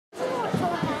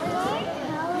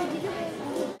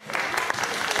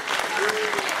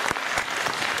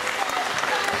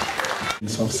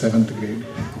of 7th grade.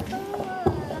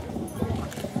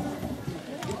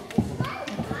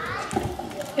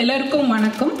 Ellarkum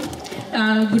vanakkam.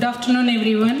 Good afternoon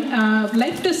everyone. I'd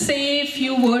like to say a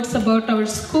few words about our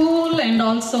school and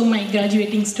also my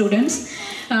graduating students.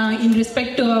 In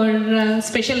respect to our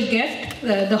special guest,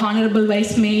 the Honorable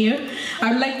Vice Mayor,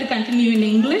 I would like to continue in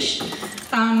English.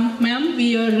 Ma'am,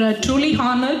 we are truly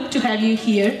honored to have you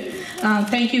here.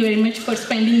 Thank you very much for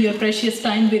spending your precious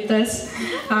time with us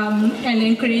and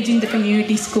encouraging the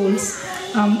community schools.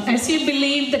 As you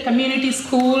believe, the community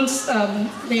schools,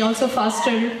 they also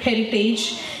foster heritage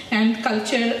and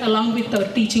culture along with our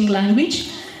teaching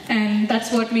language, and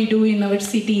that's what we do in our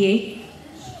CTA.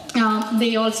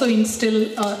 They also instill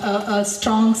a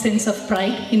strong sense of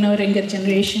pride in our younger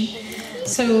generation.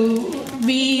 So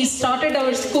we started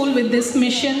our school with this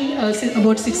mission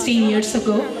about 16 years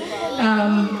ago.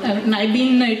 And I've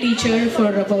been a teacher for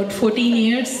about 14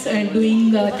 years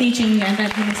doing teaching and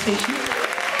administration.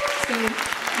 So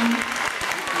I'm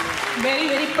very,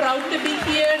 very proud to be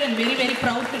here and very, very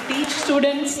proud to teach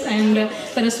students. And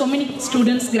there are so many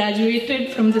students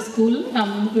graduated from the school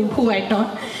who I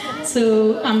taught.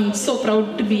 So I'm so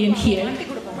proud to be in here.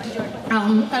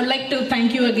 I would like to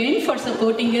thank you again for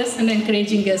supporting us and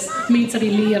encouraging us. It means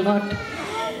really a lot.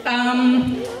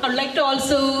 I would like to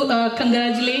also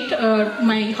congratulate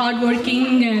my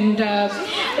hardworking and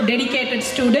dedicated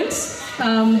students.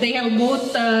 They have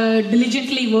both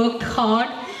diligently worked hard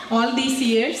all these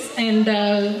years and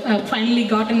finally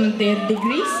gotten their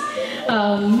degrees.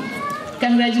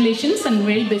 Congratulations and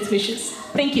very best wishes.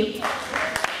 Thank you.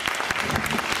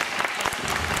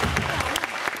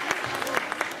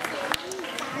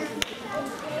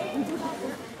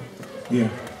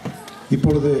 Yeah.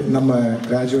 இப்பொழுது நம்ம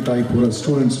graduate ஆகி போகிற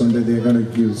students வந்து they are going to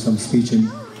give some speech in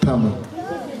Tamil.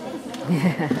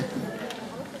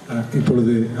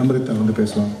 இப்பொழுது அமிர்தா வந்து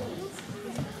பேசுவாங்க.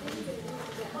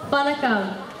 வணக்கம்,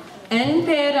 என்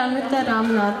பெயர் அமிர்தா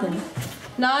ராமநாதன்.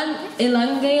 நான்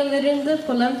இலங்கையிலிருந்து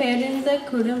புலம்பெயர்ந்த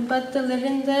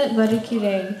குடும்பத்திலிருந்து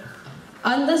வருகிறேன்.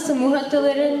 அந்த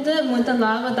சமூகத்திலிருந்து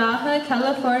முதலாவதாக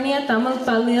கலிபோர்னியா தமிழ்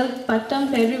பள்ளியில் பட்டம்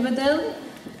பெறுவதில்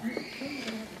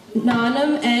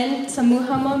நானும் என்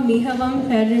சமூகமும் மிகவும்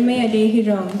பெருமை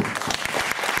அடைகிறோம்.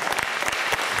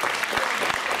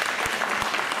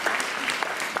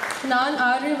 நான்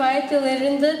 6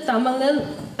 வயதிலிருந்து தமிழில்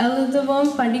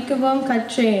எழுதவும் படிக்கவும்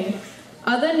கற்றேன்.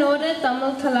 அதனோடு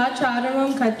தமிழ்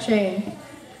கலாச்சாரமும் கற்றேன்.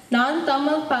 நான்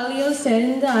தமிழ் பள்ளியில்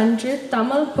சேர்ந்த அன்று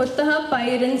தமிழ் புத்தக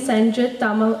பயிரின் சென்று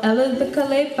தமிழ்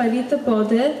எழுத்துக்களை படித்த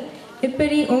போது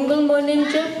இப்படி உங்கள்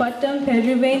முன்னின்று பட்டம்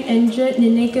பெறுவேன் என்று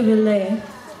நினைக்கவில்லை.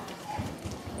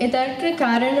 இதற்கு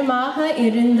காரணமாக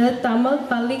இருந்த தமிழ்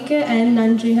பள்ளிக்கு என்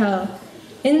நன்றிகள்.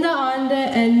 இந்த ஆண்டு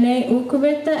என்னை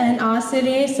ஊக்குவித்த என்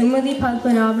ஆசிரியை சுமதி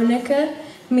பத்மநாபனுக்கு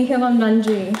மிகவும்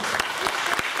நன்றி.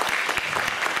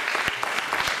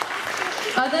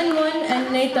 அதன் முன்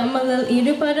என்னை தமிழில்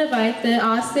ஈடுபட வைத்த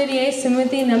ஆசிரியை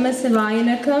சுமதி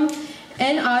நமசிவாயனுக்கும்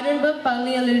என் ஆரம்ப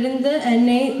பள்ளியிலிருந்து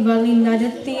என்னை வழி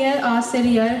நடத்திய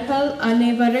ஆசிரியர்கள்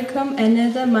அனைவருக்கும்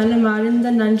எனது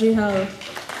மனமார்ந்த நன்றிகள்.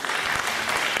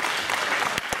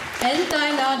 என்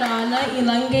தாய்நாடான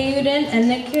இலங்கையுடன்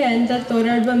எனக்கு எந்த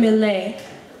தொடர்பும் இல்லை.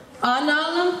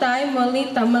 ஆனாலும் தாய்மொழி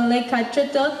தமிழை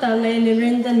கற்றதில் தலை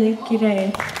நிமிர்ந்து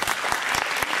நிற்கிறேன்.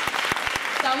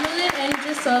 தமிழர்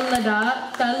என்று சொல்லடா,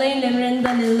 தலை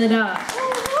நிமிர்ந்து நில்லடா.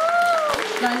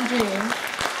 நன்றி.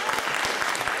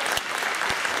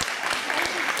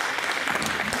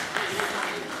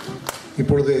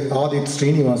 இப்பொழுது ஆதித்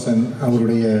ஸ்ரீனிவாசன்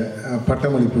அவருடைய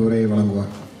பட்டமளிப்பு உரையை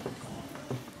வழங்குவார்.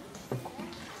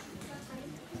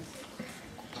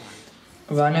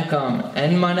 வணக்கம்,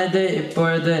 என் மனது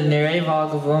இப்பொழுது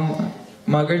நிறைவாகவும்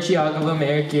மகிழ்ச்சியாகவும்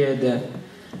இருக்கிறது.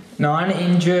 நான்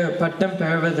இன்று பட்டம்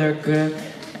பெறுவதற்கு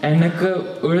எனக்கு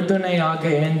உறுதுணையாக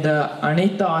இருந்த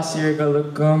அனைத்து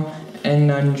ஆசிரியர்களுக்கும் என்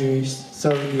நன்றி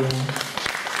சொல்கிறேன்.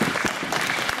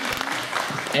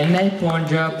 என்னை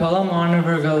போன்ற பல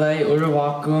மாணவர்களை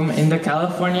உருவாக்கும் இந்த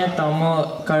கலிபோர்னியா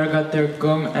தமிழ்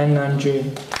கழகத்திற்கும் என் நன்றி.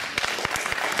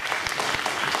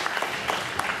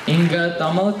 இங்கு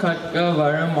தமிழ் கற்க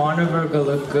வரும்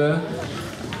மாணவர்களுக்கு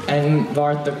என்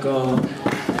வாழ்த்துக்கள்.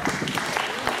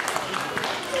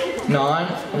 நான்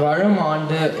வரும்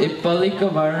ஆண்டு இப்பள்ளிக்கு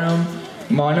வரும்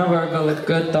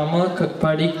மாணவர்களுக்கு தமிழ்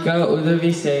படிக்க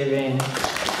உதவி செய்வேன்.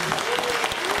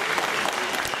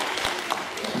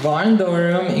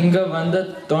 வாழ்ந்தோறும் இங்கு வந்து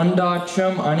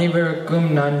தொண்டாற்றும் அனைவருக்கும்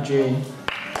நன்றி.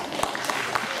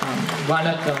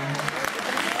 வணக்கம்.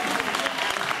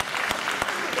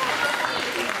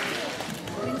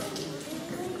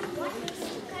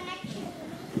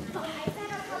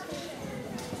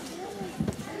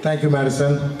 Thank you,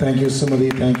 Madison. Thank you,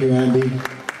 Sumali. Thank you,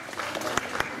 Andy.